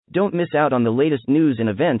Don't miss out on the latest news and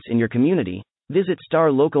events in your community. Visit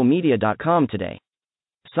starlocalmedia.com today.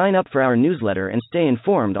 Sign up for our newsletter and stay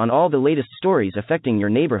informed on all the latest stories affecting your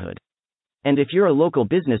neighborhood. And if you're a local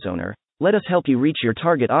business owner, let us help you reach your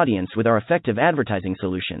target audience with our effective advertising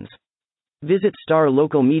solutions. Visit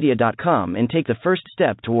starlocalmedia.com and take the first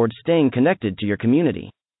step towards staying connected to your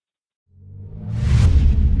community.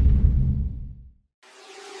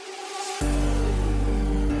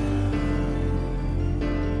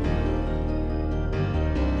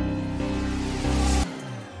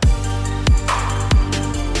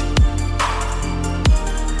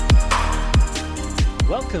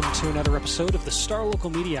 Welcome to another episode of the Star Local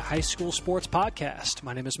Media High School Sports Podcast.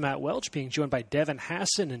 My name is Matt Welch, being joined by Devin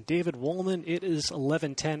Hassan and David Woolman. It is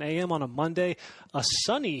 11:10 a.m. on a Monday, a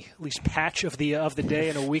sunny, at least patch of the day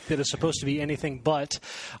in a week that is supposed to be anything but.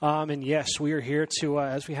 And yes, we are here to,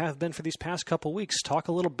 as we have been for these past couple weeks, talk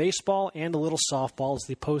a little baseball and a little softball as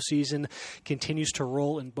the postseason continues to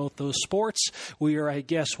roll in both those sports. We are, I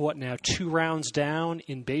guess, 2 rounds down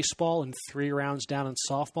in baseball and 3 rounds down in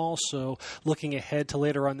softball. So looking ahead to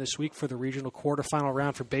later on this week for the regional quarterfinal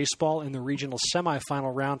round for baseball and the regional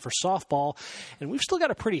semifinal round for softball. And we've still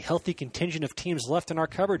got a pretty healthy contingent of teams left in our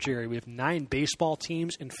coverage area. We have 9 baseball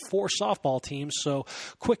teams and 4 softball teams. So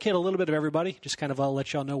quick hit a little bit of everybody. Just kind of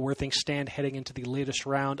let y'all know where things stand heading into the latest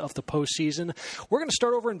round of the postseason. We're going to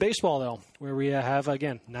start over in baseball, though, where we have,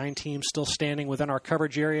 again, 9 teams still standing within our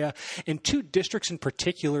coverage area and 2 districts in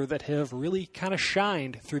particular that have really kind of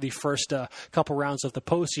shined through the first couple rounds of the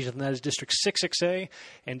postseason. And that is District 6-6A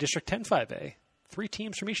and District 10-5A. 3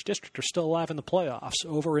 teams from each district are still alive in the playoffs.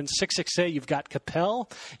 Over in 6-6A, you've got Capel,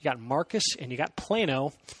 you got Marcus, and you got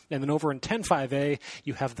Plano. And then over in 10-5A,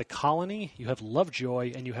 you have the Colony, you have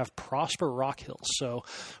Lovejoy, and you have Prosper Rock Hills. So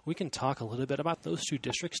we can talk a little bit about those 2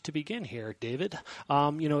 districts to begin here, David.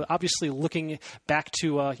 Obviously looking back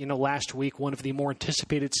to, last week, one of the more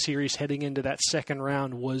anticipated series heading into that second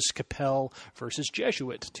round was Capel versus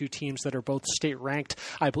Jesuit, 2 teams that are both state-ranked,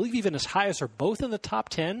 I believe even as high as are both in the top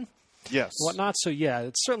 10. Yes. Whatnot. So, yeah,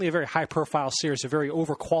 it's certainly a very high-profile series, a very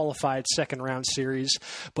overqualified second-round series,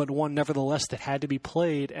 but one, nevertheless, that had to be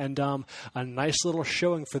played. And a nice little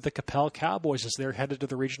showing for the Capel Cowboys as they're headed to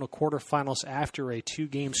the regional quarterfinals after a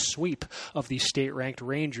 2-game sweep of the state-ranked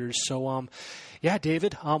Rangers. So, yeah,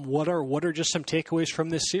 David, what are just some takeaways from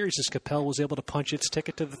this series as Capel was able to punch its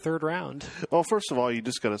ticket to the third round? Well, first of all, you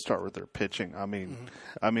just got to start with their pitching. I mean,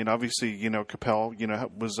 obviously, Capel,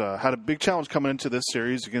 was had a big challenge coming into this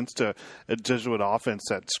series against a Jesuit offense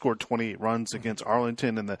that scored 28 runs against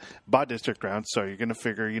Arlington in the by-district round. So you're going to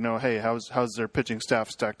figure, hey, how's their pitching staff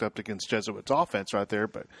stacked up against Jesuit's offense right there?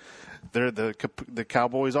 But the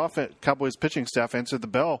Cowboys pitching staff answered the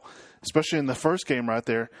bell, especially in the first game right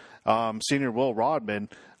there. Senior Will Rodman,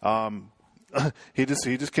 he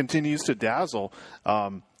just continues to dazzle.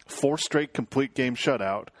 4 straight complete game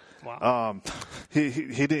shutout. Wow. He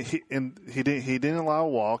didn't allow a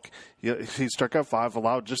walk. He struck out 5,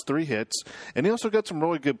 allowed just 3 hits, and he also got some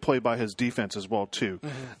really good play by his defense as well too.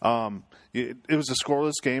 It was a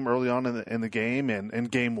scoreless game early on in the game, and in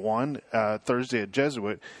game 1 Thursday at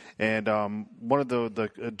Jesuit, and one of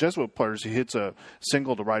the Jesuit players, he hits a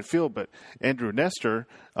single to right field, but Andrew Nestor,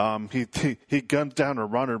 he guns down a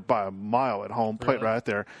runner by a mile at home plate right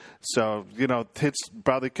there. So hits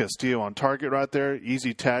Bradley Castillo on target right there,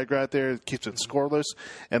 easy tag right there, keeps it scoreless,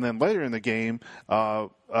 and then later in the game,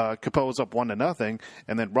 Capel was up 1-0,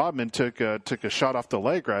 and then Rodman took a shot off the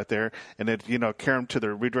leg right there, and it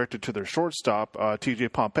redirected to their shortstop, T.J.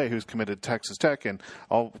 Pompey, who's committed to Texas Tech, and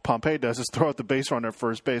all Pompey does is throw out the base runner at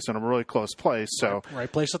first base in a really close place. So right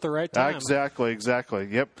place at the right time. Exactly.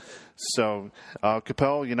 Yep. So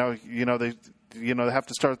Capel, they have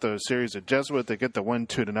to start the series at Jesuit. They get the win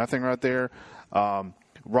 2-0 right there.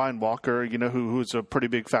 Ryan Walker, who's a pretty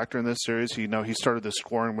big factor in this series. He started the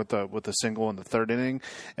scoring with a single in the 3rd inning,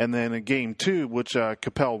 and then in game 2, which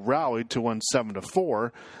Capel rallied to win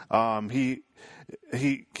 7-4.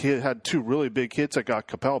 He had 2 really big hits that got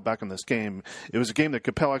Capel back in this game. It was a game that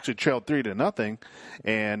Capel actually trailed 3-0,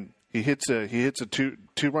 and he hits a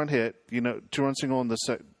 2-run hit, 2-run single in the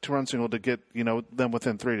 2-run single to get them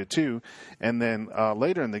within 3-2, and then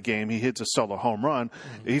later in the game he hits a solo home run.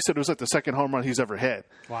 He said it was like the second home run he's ever hit.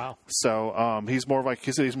 Wow! So he's more of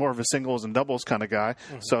a singles and doubles kind of guy.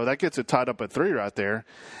 So that gets it tied up at 3 right there.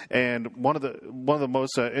 And one of the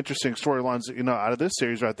most interesting storylines out of this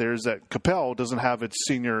series right there is that Capel doesn't have its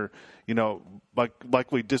senior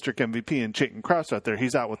likely district MVP in Chayton Krause out there.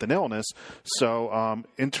 He's out with an illness, so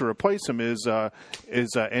in to replace him is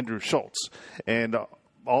Andrew Schultz. And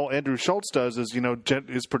all Andrew Schultz does is,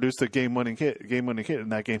 is produce the game-winning hit. In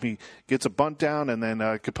that game, he gets a bunt down, and then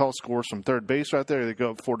Capel scores from third base right there. They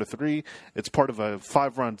go up 4-3. It's part of a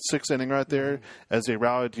 5-run 6th inning right there as they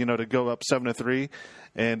rallied, to go up 7-3,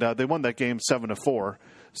 and they won that game 7-4.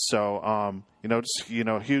 So,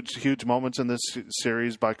 huge moments in this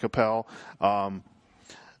series by Capel,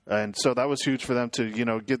 and so that was huge for them to,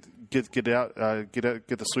 get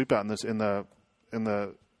the sweep out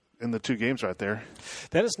in the 2 games right there.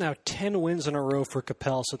 That is now 10 wins in a row for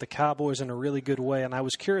Capel, so the Cowboys in a really good way. And I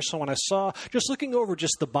was curious, so when I saw, just looking over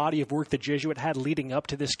just the body of work the Jesuit had leading up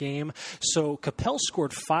to this game, so Capel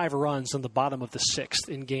scored 5 runs in the bottom of the 6th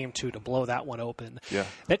in Game 2 to blow that one open. Yeah.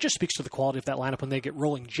 That just speaks to the quality of that lineup when they get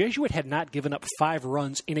rolling. Jesuit had not given up 5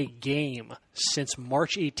 runs in a game since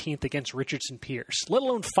March 18th against Richardson Pierce, let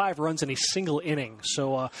alone 5 runs in a single inning.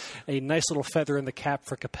 So a nice little feather in the cap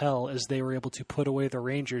for Capel as they were able to put away the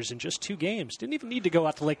Rangers in just 2 games. Didn't even need to go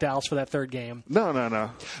out to Lake Dallas for that 3rd game.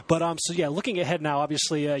 No. But looking ahead now,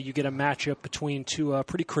 obviously you get a matchup between 2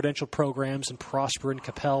 pretty credentialed programs in Prosper and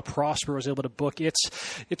Capel. Prosper was able to book its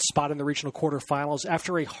spot in the regional quarterfinals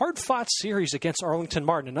after a hard-fought series against Arlington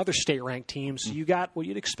Martin, another state-ranked team. So you got what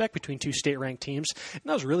you'd expect between 2 state-ranked teams, and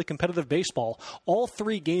that was really competitive baseball. All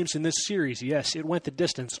 3 games in this series, yes, it went the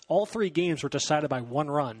distance. All 3 games were decided by 1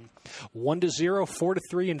 run, 1-0,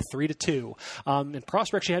 4-3, and 3-2. And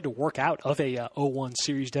Prosper actually had to work out of a 0-1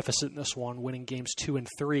 series deficit in this one, winning games 2 and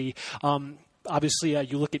 3. Obviously,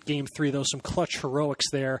 you look at Game 3, though, some clutch heroics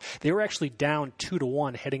there. They were actually down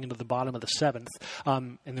 2-1 heading into the bottom of the 7th,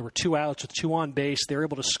 and there were 2 outs with 2 on base. They were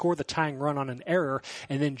able to score the tying run on an error,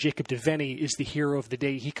 and then Jacob Devaney is the hero of the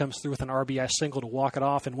day. He comes through with an RBI single to walk it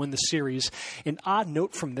off and win the series. An odd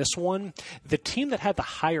note from this one, the team that had the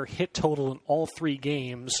higher hit total in all 3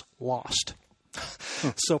 games lost.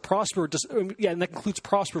 So Prosper, and that includes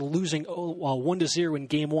Prosper losing 1-0 in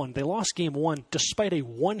Game 1. They lost Game 1 despite a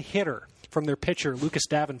 1-hitter from their pitcher, Lucas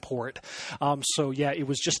Davenport. It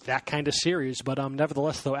was just that kind of series. But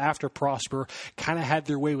nevertheless, though, after Prosper kind of had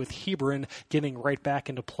their way with Hebron, getting right back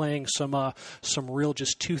into playing some real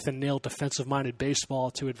just tooth and nail defensive-minded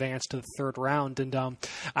baseball to advance to the 3rd round. And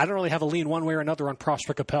I don't really have a lean one way or another on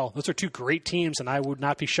Prosper Capel. Those are 2 great teams, and I would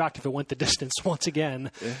not be shocked if it went the distance once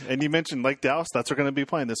again. And you mentioned Lake Dallas. That's what we're going to be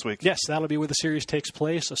playing this week. Yes, that'll be where the series takes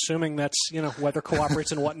place, assuming that's, weather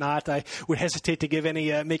cooperates and whatnot. I would hesitate to give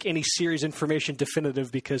make any series information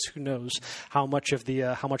definitive because who knows how much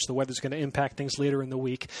the weather's going to impact things later in the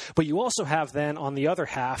week. But you also have then on the other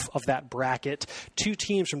half of that bracket 2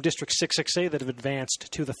 teams from District 6A that have advanced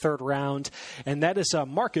to the 3rd round, and that is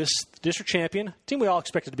Marcus, the district champion, team we all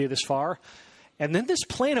expected to be this far. And then this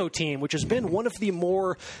Plano team, which has been one of the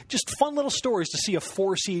more just fun little stories to see a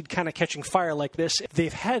 4-seed kind of catching fire like this.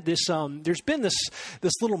 They've had this, there's been this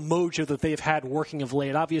little mojo that they've had working of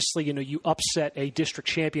late. Obviously, you upset a district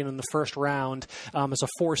champion in the 1st round as a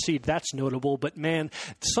 4-seed. That's notable. But, man,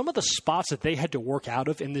 some of the spots that they had to work out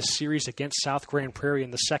of in this series against South Grand Prairie in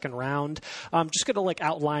the 2nd round, just going to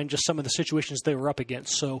outline just some of the situations they were up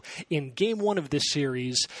against. So in Game 1 of this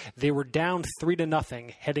series, they were down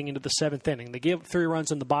 3-0 heading into the 7th inning. They gave up 3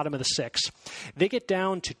 runs in the bottom of the 6th. They get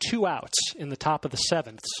down to 2 outs in the top of the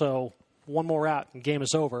 7th. So 1 more out and game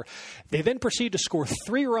is over. They then proceed to score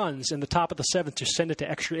 3 runs in the top of the 7th to send it to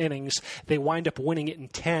extra innings. They wind up winning it in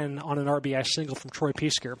 10 on an RBI single from Troy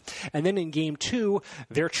Piesker. And then in Game 2,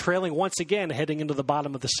 they're trailing once again heading into the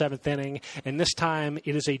bottom of the 7th inning. And this time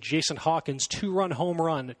it is a Jason Hawkins 2-run home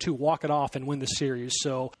run to walk it off and win the series.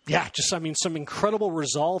 So, some incredible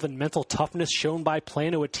resolve and mental toughness shown by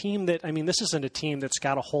Plano, a team that, this isn't a team that's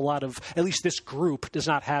got a whole lot of, at least this group does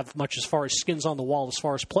not have much as far as skins on the wall as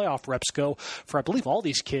far as playoff reps go. For, I believe, all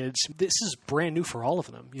these kids, this is brand new for all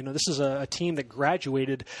of them. This is a team that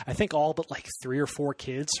graduated, I think, all but 3 or 4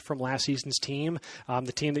 kids from last season's team.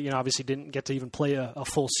 The team that, obviously didn't get to even play a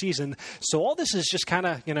full season. So all this is just kind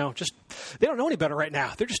of, just, they don't know any better right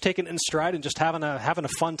now. They're just taking it in stride and just having a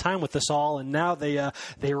fun time with this all. And now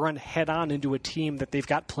they run head on into a team that they've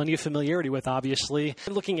got plenty of familiarity with, obviously.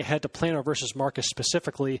 Looking ahead to Plano versus Marcus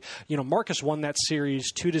specifically, Marcus won that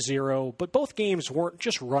series 2-0, but both games weren't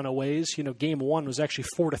just runaways. Game 1 was actually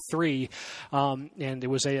 4-3, and it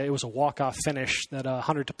was a walk-off finish that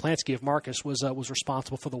Hunter Toplansky of Marcus was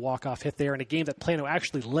responsible for the walk-off hit there in a game that Plano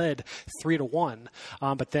actually led 3-1.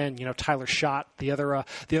 But then Tyler Schott, the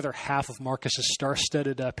other half of Marcus's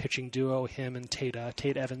star-studded pitching duo, him and Tate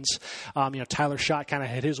Evans. Tyler Schott kind of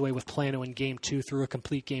had his way with Plano in Game 2 through a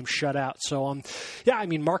complete game shutout. So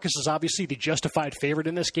Marcus is obviously the justified favorite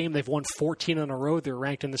in this game. They've won 14 in a row. They're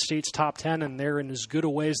ranked in the state's top 10, and they're in as good a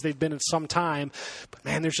way as they've been in some time. But,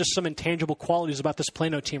 man, there's just some intangible qualities about this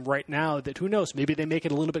Plano team right now that, who knows, maybe they make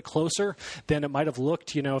it a little bit closer than it might have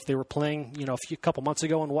looked, if they were playing, a couple months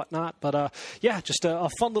ago and whatnot. But, just a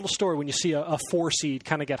fun little story when you see a 4 seed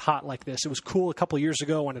kind of get hot like this. It was cool a couple years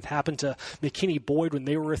ago when it happened to McKinney Boyd when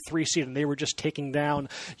they were a 3 seed and they were just taking down,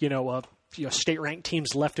 state-ranked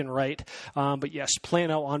teams left and right. But yes,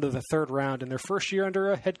 Plano onto the third round in their first year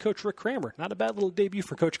under head coach Rick Kramer. Not a bad little debut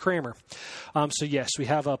for Coach Kramer. So yes, we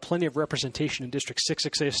have plenty of representation in District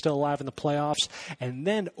 6-6A still alive in the playoffs. And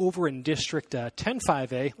then over in District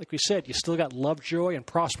 10-5A, like we said, you still got Lovejoy and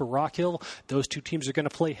Prosper Rock Hill. Those two teams are going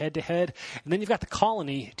to play head-to-head. And then you've got the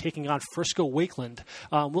Colony taking on Frisco Wakeland.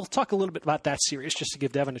 We'll talk a little bit about that series just to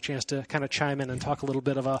give Devin a chance to kind of chime in and talk a little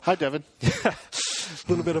bit of a... Hi, Devin. A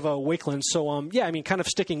little bit of a Wakeland. So, kind of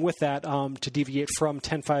sticking with that to deviate from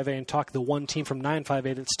 10-5A and talk the one team from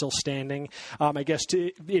 9-5A that's still standing. I guess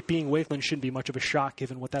it being Wakeland shouldn't be much of a shock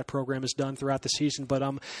given what that program has done throughout the season. But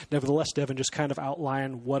nevertheless, Devin, just kind of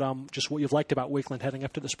outline what you've liked about Wakeland heading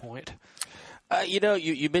up to this point.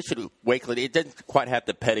 You mentioned Wakeland. It doesn't quite have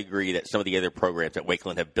the pedigree that some of the other programs that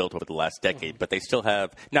Wakeland have built over the last decade, but they still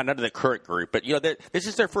have, none of the current group, but, this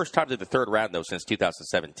is their first time to the third round, though, since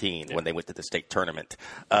 2017 when they went to the state tournament.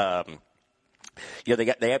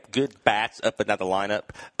 They have good bats up and down the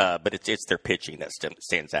lineup, but it's their pitching that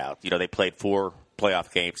stands out. They played 4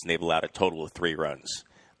 playoff games, and they've allowed a total of 3 runs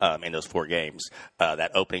in those 4 games.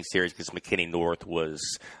 That opening series against McKinney North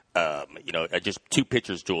was just 2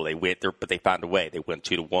 pitchers duel. They went there, but they found a way. They won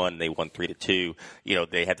 2-1. They won 3-2.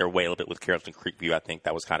 They had their way a little bit with Carrollton Creekview. I think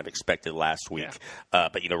that was kind of expected last week. Yeah.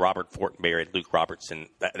 But Robert Fortenberry and Luke Robertson,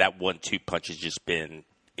 that 1-2 punch has just been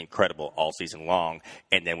incredible all season long.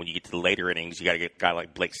 And then when you get to the later innings, you got to get a guy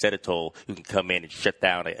like Blake Seditol who can come in and shut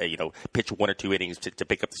down, pitch 1 or 2 innings to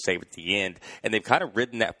pick up the save at the end. And they've kind of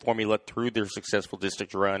ridden that formula through their successful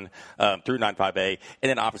district run through 9-5A. And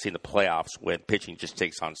then obviously in the playoffs when pitching just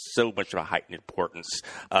takes on so much of a heightened importance.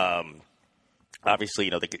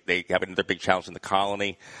 Obviously, they have another big challenge in the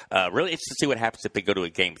Colony. Really, it's to see what happens if they go to a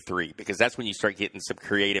Game 3, because that's when you start getting some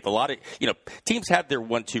creative. A lot of, teams have their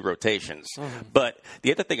 1-2 rotations. Mm-hmm. But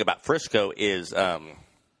the other thing about Frisco is,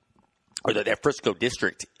 or that Frisco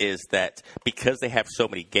district is that because they have so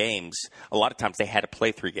many games, a lot of times they had to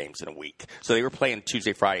play 3 games in a week. So they were playing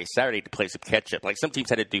Tuesday, Friday, Saturday to play some catch-up. Like some teams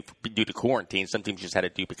had to do due to quarantine. Some teams just had to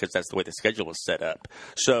do because that's the way the schedule was set up.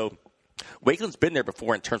 So Wakeland's been there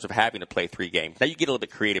before in terms of having to play 3 games. Now you get a little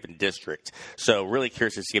bit creative in district. So really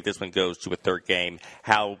curious to see if this one goes to a 3rd game,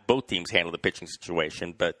 how both teams handle the pitching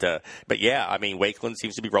situation. But yeah, Wakeland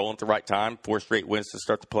seems to be rolling at the right time. 4 straight wins to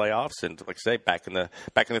start the playoffs, and like I say, back in the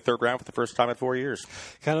 3rd round for the first time in 4 years.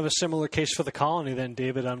 Kind of a similar case for the Colony then,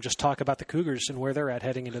 David. Just talk about the Cougars and where they're at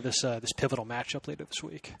heading into this pivotal matchup later this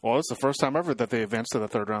week. Well, it's the first time ever that they advanced to the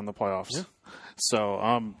 3rd round of the playoffs. Yeah.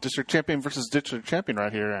 So, district champion versus district champion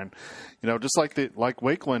right here, and just like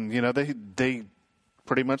Wakeland, they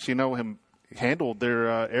pretty much handled their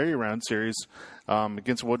area round series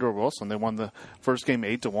against Woodrow Wilson. They won the first game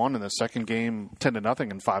 8-1 and the second game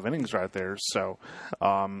 10-0 in 5 innings right there. So,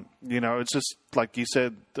 it's just like you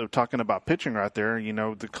said, talking about pitching right there.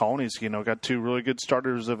 The Colonies, got 2 really good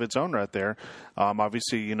starters of its own right there.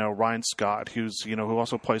 Obviously, Ryan Scott, who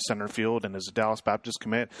also plays center field and is a Dallas Baptist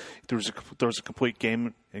commit. There's a complete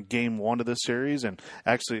game in Game 1 of this series, and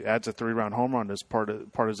actually adds a 3-run home run as part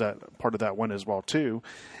of that win as well too.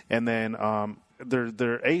 And then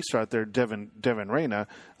their ace right there, Devin Reyna,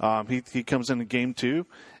 he comes in Game 2,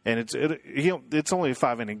 and it's only a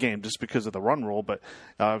 5-inning game just because of the run rule, but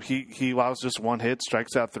he allows just 1 hit,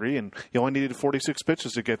 strikes out 3, and he only needed 46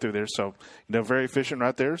 pitches to get through there. So very efficient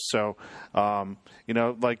right there. So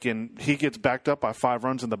he gets backed up by 5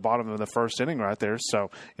 runs in the bottom of the 1st inning right there. So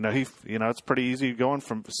it's pretty easy going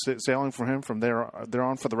from sailing for him from there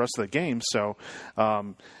on for the rest of the game. So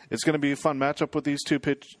it's going to be a fun matchup with these two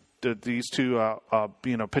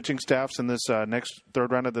pitching staffs in this next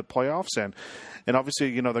 3rd round of the playoffs, and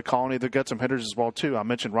obviously the Colony, they've got some hitters as well too. I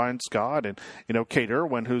mentioned Ryan Scott and Kate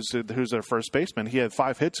Irwin, who's their first baseman. He had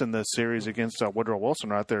 5 hits in this series against Woodrow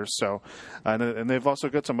Wilson right there. So and they've also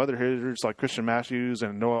got some other hitters like Christian Matthews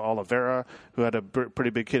and Noah Oliveira, who had a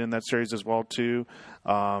pretty big hit in that series as well too.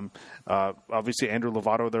 Obviously Andrew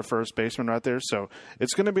Lovato, their first baseman right there. So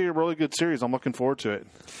it's going to be a really good series. I'm looking forward to it.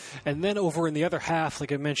 And then over in the other half,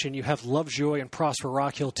 like I mentioned, division, you have Lovejoy and Prosper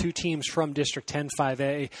Rockhill, two teams from District 10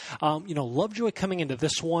 5A. Lovejoy coming into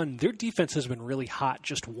this one, their defense has been really hot,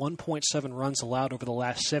 just 1.7 runs allowed over the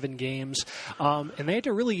last 7 games. And they had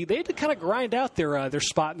to kind of grind out their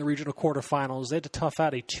spot in the regional quarterfinals. They had to tough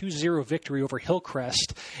out a 2-0 victory over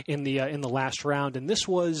Hillcrest in the last round. And this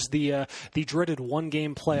was the dreaded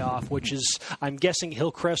one-game playoff, which is, I'm guessing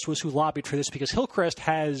Hillcrest was who lobbied for this, because Hillcrest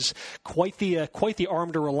has quite the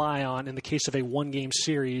arm to rely on in the case of a one-game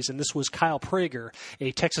series. And this was Kyle Prager,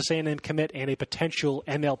 a Texas A&M commit and a potential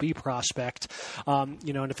MLB prospect. And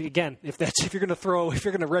if you're going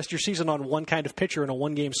to rest your season on one kind of pitcher in a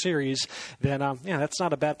one-game series, then that's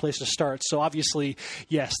not a bad place to start. So obviously,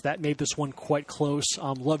 yes, that made this one quite close.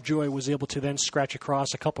 Lovejoy was able to then scratch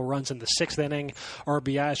across a couple runs in the 6th inning.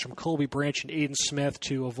 RBIs from Colby Branch and Aiden Smith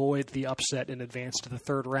to avoid the upset and advance to the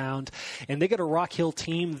 3rd round. And they got a Rock Hill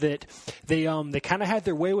team that they kind of had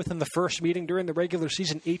their way with in the first meeting during the regular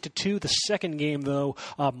season, 8-2. The second game, though,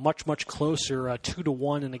 much closer,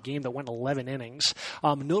 2-1 in a game that went 11 innings.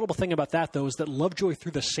 Notable thing about that, though, is that Lovejoy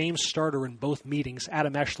threw the same starter in both meetings,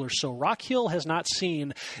 Adam Eschler. So Rock Hill has not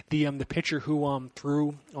seen the pitcher who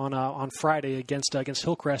threw on Friday against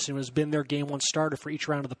Hillcrest and has been their game 1 starter for each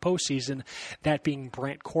round of the postseason, that being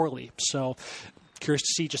Brant Corley. So curious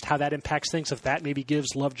to see just how that impacts things, if that maybe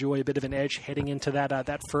gives Lovejoy a bit of an edge heading into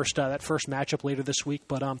that first matchup later this week.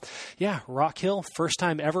 But Rock Hill, first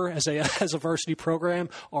time ever as a varsity program,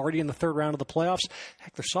 already in the 3rd round of the playoffs.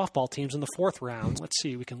 Heck, their softball team's in the 4th round. Let's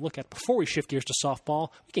see, we can look at, before we shift gears to softball,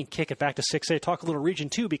 we can kick it back to 6A, talk a little Region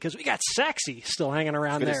 2, because we got Saxe still hanging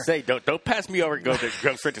around there. Say, don't pass me over and go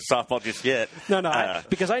straight to softball just yet. No,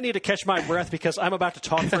 because I need to catch my breath, because I'm about to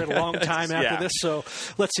talk for a long time after this. So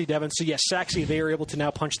let's see, Devin. So yes, Saxe, they are able to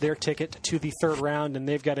now punch their ticket to the 3rd round, and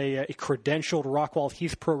they've got a credentialed Rockwall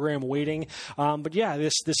Heath program waiting. But yeah,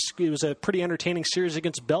 it was a pretty entertaining series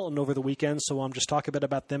against Belton over the weekend. So just talk a bit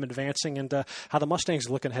about them advancing and how the Mustangs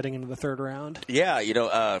are looking heading into the 3rd round.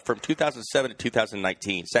 Yeah, from 2007 to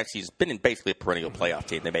 2019, Saxe's been in basically a perennial playoff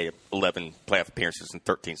team. They made 11 playoff appearances in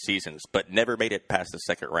 13 seasons, but never made it past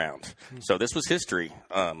the 2nd round. Mm-hmm. So this was history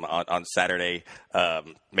on Saturday,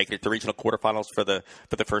 making it to regional quarterfinals for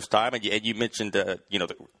the first time. And you mentioned the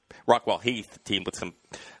Rockwall Heath team with some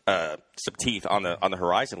teeth on the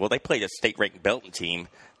horizon. Well, they played a state-ranked Belton team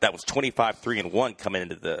that was 25-3-1 coming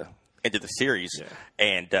into the series,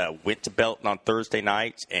 and went to Belton on Thursday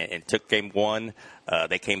night and took game 1.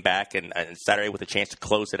 They came back and Saturday with a chance to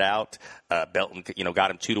close it out. Belton, got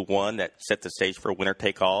them 2-1. That set the stage for a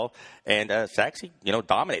winner-take-all. And Saxe,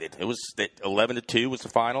 dominated. It was 11-2 was the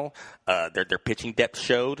final. Their pitching depth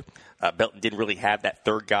showed. Belton didn't really have that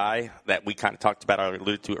 3rd guy that we kind of talked about or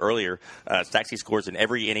alluded to earlier. Saxe scores in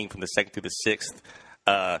every inning from the 2nd through the 6th.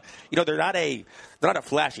 They're not a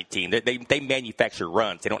flashy team. They manufacture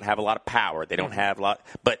runs. They don't have a lot of power. They don't have a lot,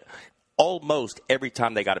 but almost every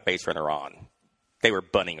time they got a base runner on, they were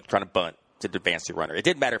trying to bunt to advance the runner. It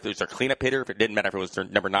didn't matter if it was their cleanup hitter, if it didn't matter if it was their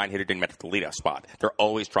number 9 hitter, it didn't matter if the leadoff spot. They're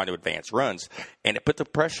always trying to advance runs, and it put the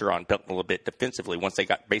pressure on Belton a little bit defensively once they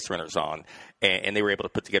got base runners on, and they were able to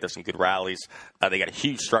put together some good rallies. They got a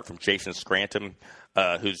huge start from Jason Scranton,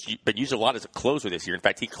 who's been used a lot as a closer this year. In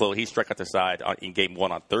fact, he struck out the side in game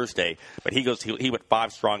 1 on Thursday, but he went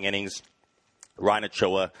 5 strong innings. Ryan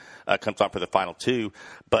Ochoa comes on for the final 2,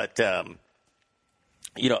 but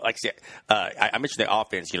like I said, I mentioned the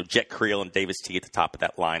offense. Jet Creel and Davis T at the top of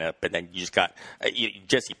that lineup, and then you just got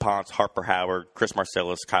Jesse Ponce, Harper Howard, Chris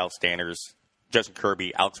Marcellus, Kyle Stanners, Justin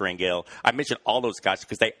Kirby, Alex Rangel. I mentioned all those guys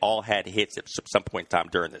because they all had hits at some point in time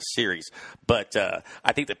during this series. But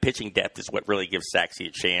I think the pitching depth is what really gives Saxe a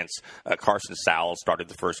chance. Carson Sowell started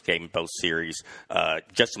the first game in both series.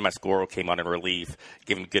 Justin Mascoro came on in relief,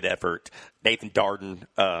 giving good effort. Nathan Darden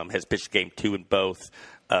has pitched game 2 in both.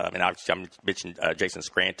 And obviously I mentioned Jason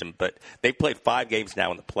Scranton, but they've played 5 games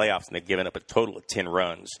now in the playoffs, and they've given up a total of 10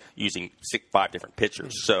 runs using 5 different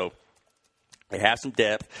pitchers. So they have some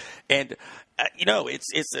depth. And,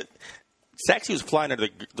 Saxe was flying under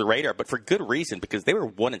the radar, but for good reason, because they were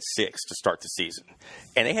 1-6 to start the season.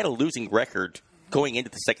 And they had a losing record going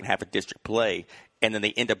into the second half of district play, and then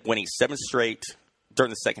they end up winning 7 straight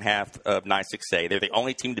during the second half of 9-6A. They're the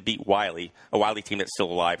only team to beat Wiley, a Wiley team that's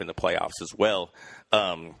still alive in the playoffs as well.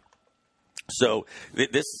 So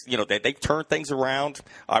they turned things around.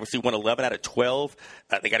 Obviously won 11 out of 12.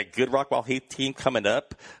 They got a good Rockwall Heath team coming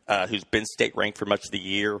up who's been state ranked for much of the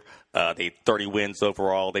year. They had 30 wins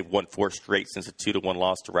overall. They've won 4 straight since a 2-1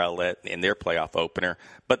 loss to Rowlett in their playoff opener.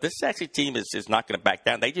 But this Saxe team is not going to back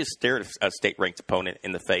down. They just stared a state ranked opponent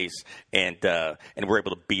in the face and were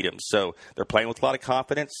able to beat them. So they're playing with a lot of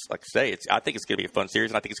confidence. Like I say, I think it's going to be a fun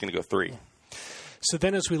series, and I think it's going to go 3. So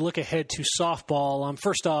then as we look ahead to softball,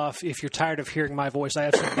 first off, if you're tired of hearing my voice, I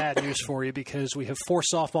have some bad news for you because we have 4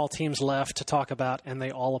 softball teams left to talk about, and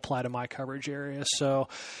they all apply to my coverage area. So,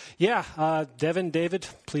 yeah, Devin, David,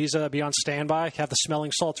 please be on standby. Have the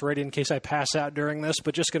smelling salts ready in case I pass out during this.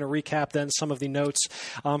 But just going to recap then some of the notes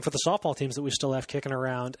for the softball teams that we still have kicking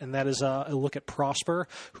around, and that is a look at Prosper,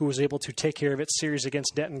 who was able to take care of its series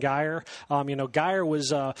against Denton Guyer. Guyer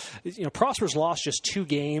was, Prosper's lost just 2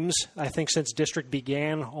 games, I think, since district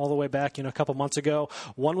began all the way back, a couple months ago.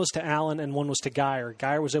 One was to Allen and one was to Guyer.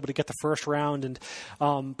 Guyer was able to get the first round, and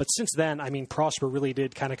but since then, Prosper really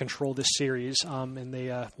did kind of control this series, and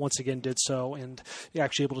they once again did so, and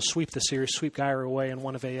actually able to sweep the series, sweep Guyer away in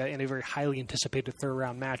in a very highly anticipated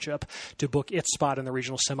third-round matchup to book its spot in the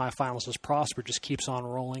regional semifinals as Prosper just keeps on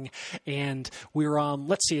rolling. And we're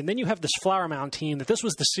let's see, and then you have this Flower Mound team. This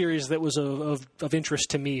was the series that was of interest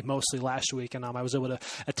to me mostly last week, and I was able to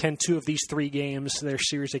attend 2 of these 3 games, their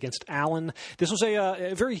series against Allen. This was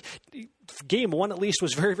a very game 1, at least,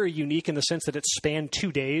 was very, very unique in the sense that it spanned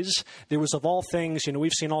 2 days. There was, of all things,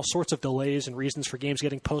 we've seen all sorts of delays and reasons for games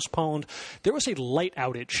getting postponed. There was a light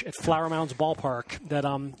outage at Flower Mound's ballpark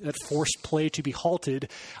that forced play to be halted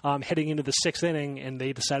heading into the 6th inning, and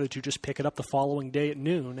they decided to just pick it up the following day at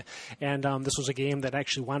noon. And this was a game that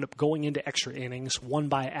actually wound up going into extra innings, won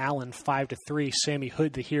by Allen 5-3. Sammy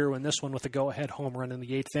Hood, the hero in this one, with a go-ahead home run in the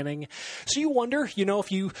 8th inning. So you wonder,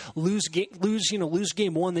 if you lose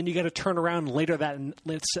game 1, then you got to turn around later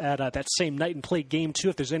that same night and play game 2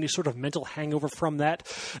 if there's any sort of mental hangover from that.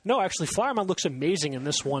 No, actually, Flower Mound looks amazing in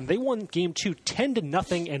this one. They won game 2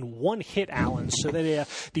 10-0 and 1 hit Allen. So that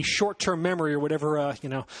the short-term memory or whatever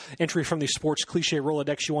entry from the sports cliche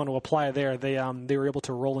Rolodex you want to apply there, they were able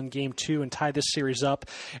to roll in game 2 and tie this series up.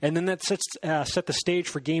 And then that set the stage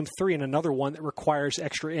for game 3 and another one that requires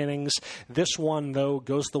extra innings. This one, though,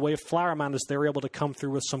 goes the way of Flower Mound as they're able to come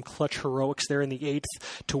through with some clutch heroics there in the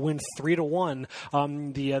 8th to win 3-1.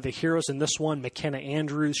 The heroes in this one, McKenna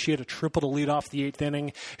Andrews, she had a triple to lead off the 8th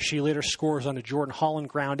inning. She later scores on a Jordan Holland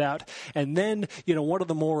ground out. And then, one of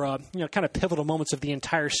the more, kind of pivotal moments of the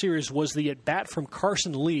entire series was the at-bat from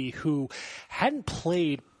Carson Lee, who hadn't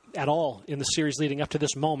played at all in the series leading up to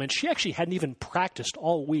this moment. She actually hadn't even practiced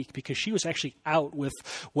all week because she was actually out with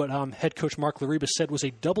what head coach Mark Laribas said was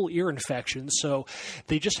a double ear infection. So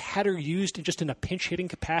they just had her used just in a pinch hitting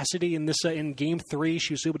capacity in this in game 3.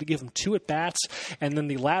 She was able to give them 2 at bats, and then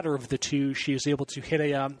the latter of the 2, she was able to hit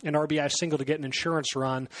an RBI single to get an insurance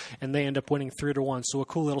run, and they end up winning 3-1. So a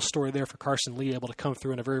cool little story there for Carson Lee, able to come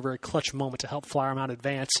through in a very, very clutch moment to help Flower Mound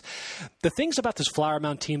advance. The things about this Flower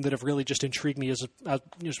Mound team that have really just intrigued me as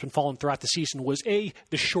been following throughout the season was the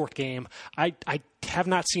short game. I have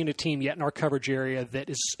not seen a team yet in our coverage area that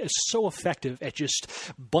is so effective at just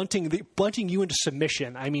bunting you into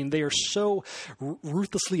submission. They are so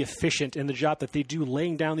ruthlessly efficient in the job that they do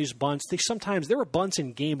laying down these bunts. There were bunts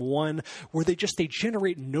in game 1 where they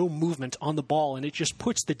generate no movement on the ball, and it just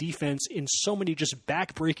puts the defense in so many just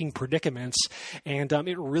back-breaking predicaments, and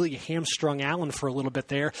it really hamstrung Allen for a little bit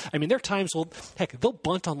there. There are times, they'll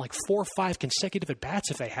bunt on like 4 or 5 consecutive at-bats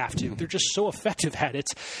if they have to. They're just so effective at it,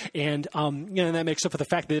 and that makes up for the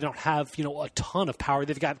fact that they don't have a ton of power.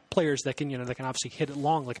 They've got players that can obviously hit it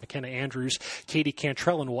long, like McKenna Andrews, Katie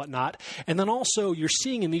Cantrell, and whatnot. And then also you're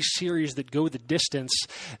seeing in these series that go the distance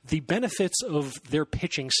the benefits of their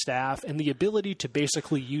pitching staff and the ability to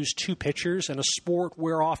basically use 2 pitchers in a sport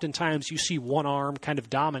where oftentimes you see one arm kind of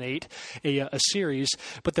dominate a series.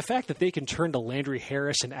 But the fact that they can turn to Landry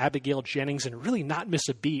Harris and Abigail Jennings and really not miss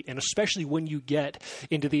a beat, and especially when you get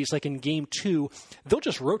into these, like in game 2, they'll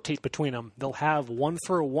just rotate between them. They'll have one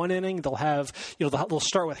for a 1 inning. They'll have, they'll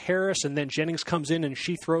start with Harris, and then Jennings comes in and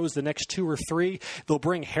she throws the next 2 or 3. They'll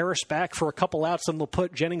bring Harris back for a couple outs, and they'll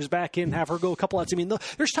put Jennings back in, have her go a couple outs.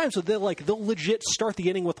 There's times that they'll legit start the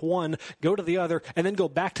inning with one, go to the other, and then go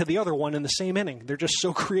back to the other one in the same inning. They're just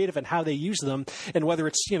so creative in how they use them, and whether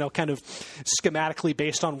it's, kind of schematically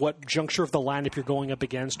based on what juncture of the lineup you're going up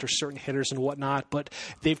against or certain hitters and whatnot, but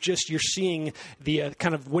you're seeing the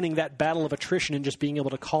kind of winning that battle of attrition and just being able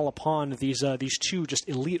to call upon these 2 just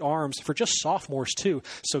elite arms for just sophomores too.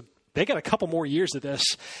 So they got a couple more years of this,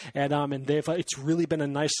 and they've it's really been a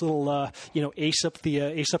nice little ace up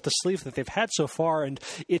the sleeve that they've had so far. And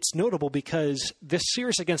it's notable because this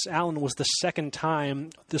series against Allen was the second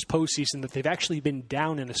time this postseason that they've actually been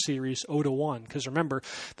down in a series 0-1. Because remember,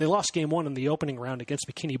 they lost game 1 in the opening round against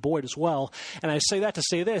McKinney Boyd as well. And I say that to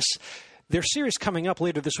say this. Their series coming up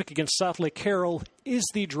later this week against South Lake Carroll is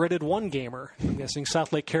the dreaded one-gamer. I'm guessing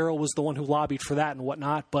South Lake Carroll was the one who lobbied for that and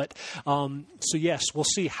whatnot. But so yes, we'll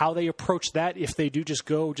see how they approach that. If they do just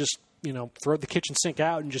go throw the kitchen sink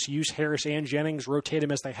out and just use Harris and Jennings, rotate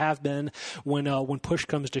them as they have been when push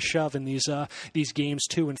comes to shove in these games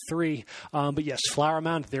 2 and 3. But yes, Flower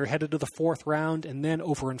Mound, they're headed to the 4th round, and then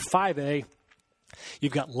over in 5A,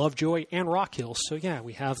 you've got Lovejoy and Rock Hill. So, yeah,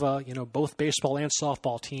 we have, both baseball and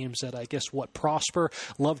softball teams that Prosper,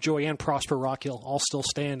 Lovejoy and Prosper Rock Hill all still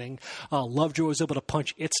standing. Lovejoy was able to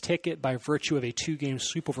punch its ticket by virtue of a 2-game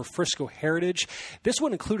sweep over Frisco Heritage. This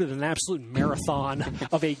one included an absolute marathon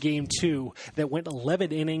of a Game 2 that went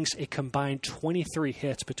 11 innings, a combined 23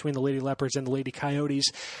 hits between the Lady Leopards and the Lady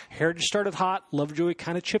Coyotes. Heritage started hot. Lovejoy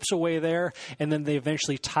kind of chips away there, and then they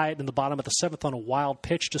eventually tie it in the bottom of the 7th on a wild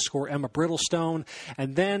pitch to score Emma Brittlestone.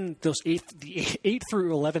 And then the 8th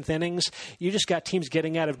through 11th innings, you just got teams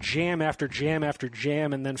getting out of jam after jam after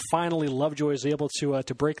jam, and then finally Lovejoy is able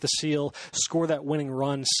to break the seal, score that winning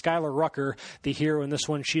run. Skylar Rucker, the hero in this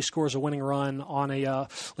one, she scores a winning run on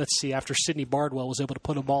after Sydney Bardwell was able to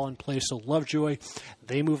put a ball in play. So Lovejoy,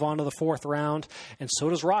 they move on to the 4th round, and so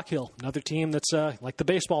does Rock Hill, another team that's like the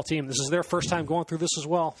baseball team. This is their first time going through this as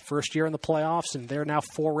well. First year in the playoffs, and they're now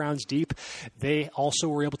 4 rounds deep. They also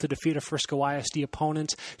were able to defeat a Frisco ISD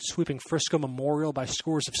opponent, sweeping Frisco Memorial by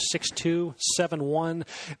scores of 6-2, 7-1.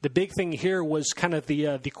 The big thing here was kind of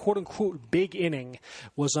the quote-unquote big inning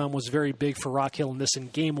was very big for Rock Hill in this. In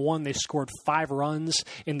Game 1, they scored 5 runs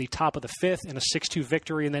in the top of the 5th in a 6-2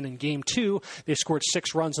 victory, and then in Game 2, they scored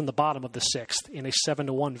 6 runs in the bottom of the 6th in a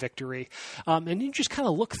 7-1 victory. And you just kind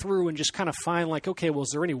of look through and just kind of find, like, okay, well,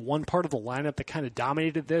 is there any one part of the lineup that kind of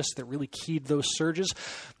dominated this, that really keyed those surges?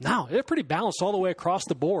 No, they're pretty balanced all the way across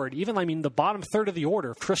the board. Even, the bottom third of the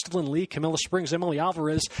order, Tristan Lee, Camilla Springs, Emily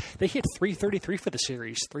Alvarez, they hit .333 for the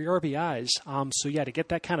series, 3 RBIs. So, yeah, to get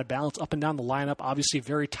that kind of balance up and down the lineup, obviously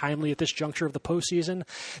very timely at this juncture of the postseason.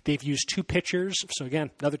 They've used 2 pitchers. So,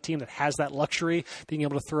 again, another team that has that luxury, being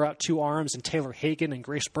able to throw out 2 arms in Taylor Hagan and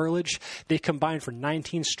Grace Burlage. They combined for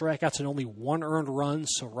 19 strikeouts and only 1 earned run.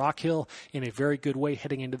 So, Rock Hill in a very good way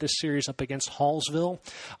heading into this series up against Hallsville.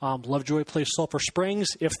 Lovejoy plays Sulphur Springs.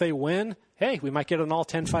 If they win, hey, we might get an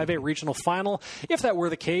all-10 5A regional final. If that were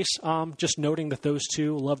the case, just noting that those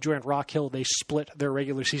two, Lovejoy and Rock Hill, they split their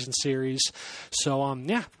regular season series. So,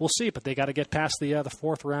 yeah, we'll see. But they got to get past the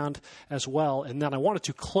 4th round as well. And then I wanted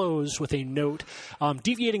to close with a note,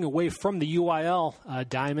 deviating away from the UIL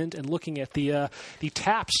diamond and looking at the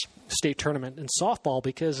TAPS state tournament in softball,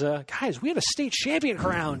 because, guys, we had a state champion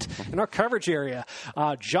crowned in our coverage area.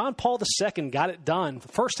 John Paul II got it done. The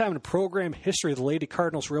first time in program history the Lady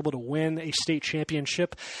Cardinals were able to win a state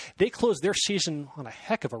championship. They closed their season on a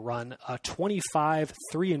heck of a run,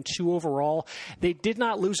 25-3-2 overall. They did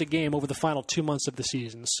not lose a game over the final 2 months of the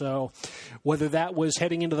season. So whether that was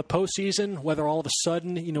heading into the postseason, whether all of a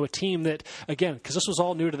sudden, a team that, again, because this was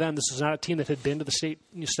all new to them, this is not a team that had been to the state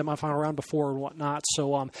semifinal round before and whatnot.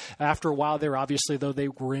 So after a while there, obviously, though, they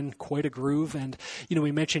were in quite a groove. And,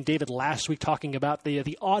 we mentioned David last week talking about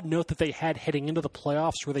the odd note that they had heading into the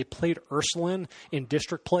playoffs, where they played Ursuline in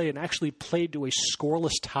district play and actually played to a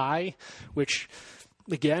scoreless tie, which,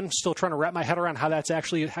 again, still trying to wrap my head around how that's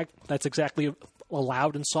exactly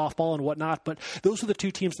allowed in softball and whatnot. But those were the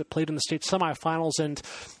 2 teams that played in the state semifinals, and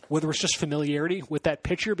whether it's just familiarity with that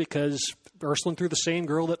pitcher, because Ursuline threw the same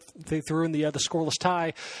girl that they threw in the scoreless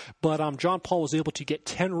tie, but John Paul was able to get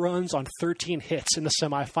 10 runs on 13 hits in the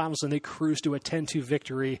semifinals, and they cruised to a 10-2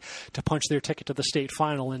 victory to punch their ticket to the state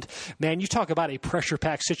final. And, man, you talk about a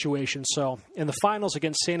pressure-packed situation. So in the finals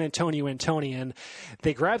against San Antonio Antonian,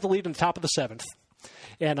 they grabbed the lead in the top of the 7th,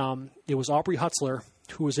 and it was Aubrey Hutzler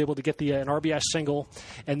who was able to get an RBI single,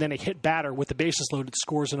 and then a hit batter with the bases loaded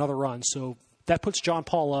scores another run. So that puts John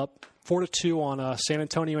Paul up 4-2 on San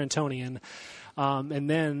Antonio Antonian. And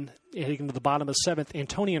then heading into the bottom of the 7th,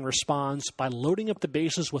 Antonian responds by loading up the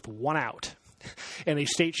bases with 1 out. And a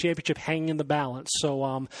state championship hanging in the balance.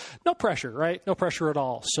 So no pressure, right? No pressure at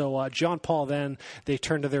all. So John Paul, then they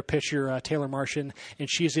turn to their pitcher, Taylor Martian, and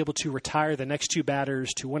she is able to retire the next 2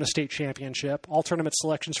 batters to win a state championship. All tournament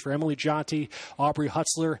selections for Emily Jonty, Aubrey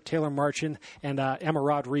Hutzler, Taylor Martian, and Emma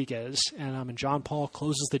Rodriguez. And John Paul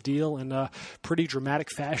closes the deal in a pretty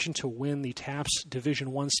dramatic fashion to win the TAPS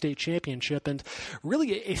Division I state championship. And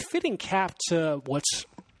really a fitting cap to what's,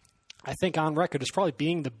 I think, on record, is probably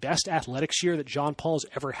being the best athletics year that John Paul's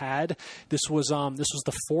ever had. This was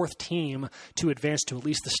the 4th team to advance to at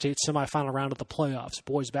least the state semifinal round of the playoffs.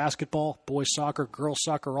 Boys basketball, boys soccer, girls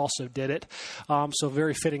soccer also did it. So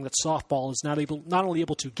very fitting that softball is not only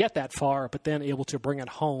able to get that far, but then able to bring it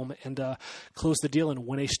home and close the deal and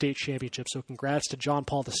win a state championship. So congrats to John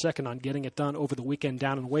Paul II on getting it done over the weekend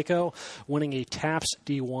down in Waco, winning a TAPS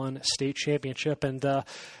D1 state championship. And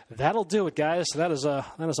that'll do it, guys. That is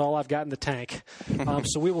all I've got in the tank.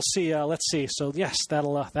 So we will see. Let's see. So yes,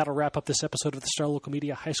 that'll wrap up this episode of the Star Local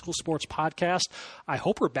Media High School Sports Podcast. I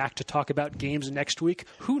hope we're back to talk about games next week.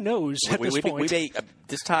 Who knows at this point? We may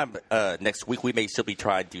this time next week we may still be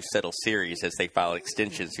trying to settle series as they file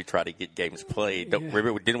extensions to try to get games played.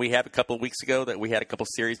 Remember, didn't we have a couple of weeks ago that we had a couple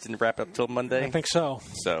series didn't wrap up till Monday? I think so.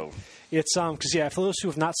 So it's because for those who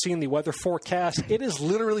have not seen the weather forecast, it is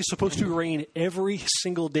literally supposed to rain every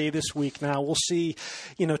single day this week. Now we'll see,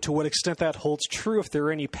 to what extent that holds true. If there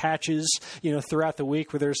are any patches, throughout the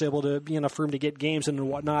week where there's able to be enough room to get games in and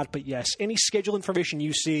whatnot. But yes, any schedule information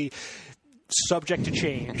you see, subject to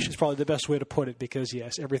change is probably the best way to put it, because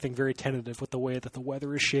yes, everything very tentative with the way that the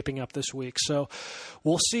weather is shaping up this week. So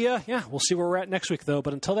we'll see. We'll see where we're at next week though.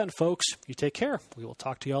 But until then, folks, you take care. We will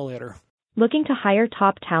talk to y'all later. Looking to hire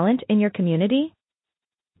top talent in your community?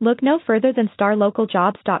 Look no further than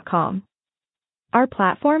starlocaljobs.com. Our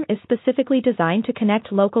platform is specifically designed to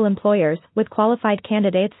connect local employers with qualified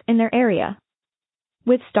candidates in their area.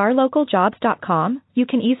 With starlocaljobs.com, you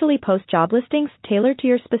can easily post job listings tailored to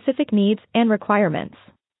your specific needs and requirements.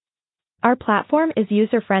 Our platform is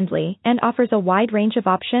user-friendly and offers a wide range of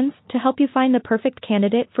options to help you find the perfect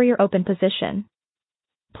candidate for your open position.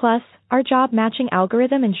 Plus, our job matching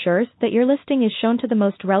algorithm ensures that your listing is shown to the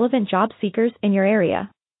most relevant job seekers in your area.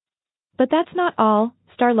 But that's not all.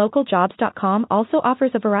 StarLocalJobs.com also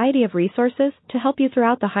offers a variety of resources to help you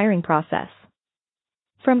throughout the hiring process.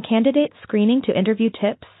 From candidate screening to interview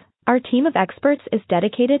tips, our team of experts is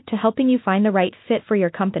dedicated to helping you find the right fit for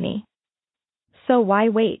your company. So why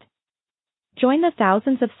wait? Join the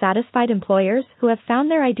thousands of satisfied employers who have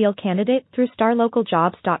found their ideal candidate through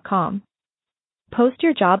StarLocalJobs.com. Post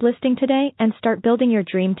your job listing today and start building your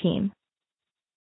dream team.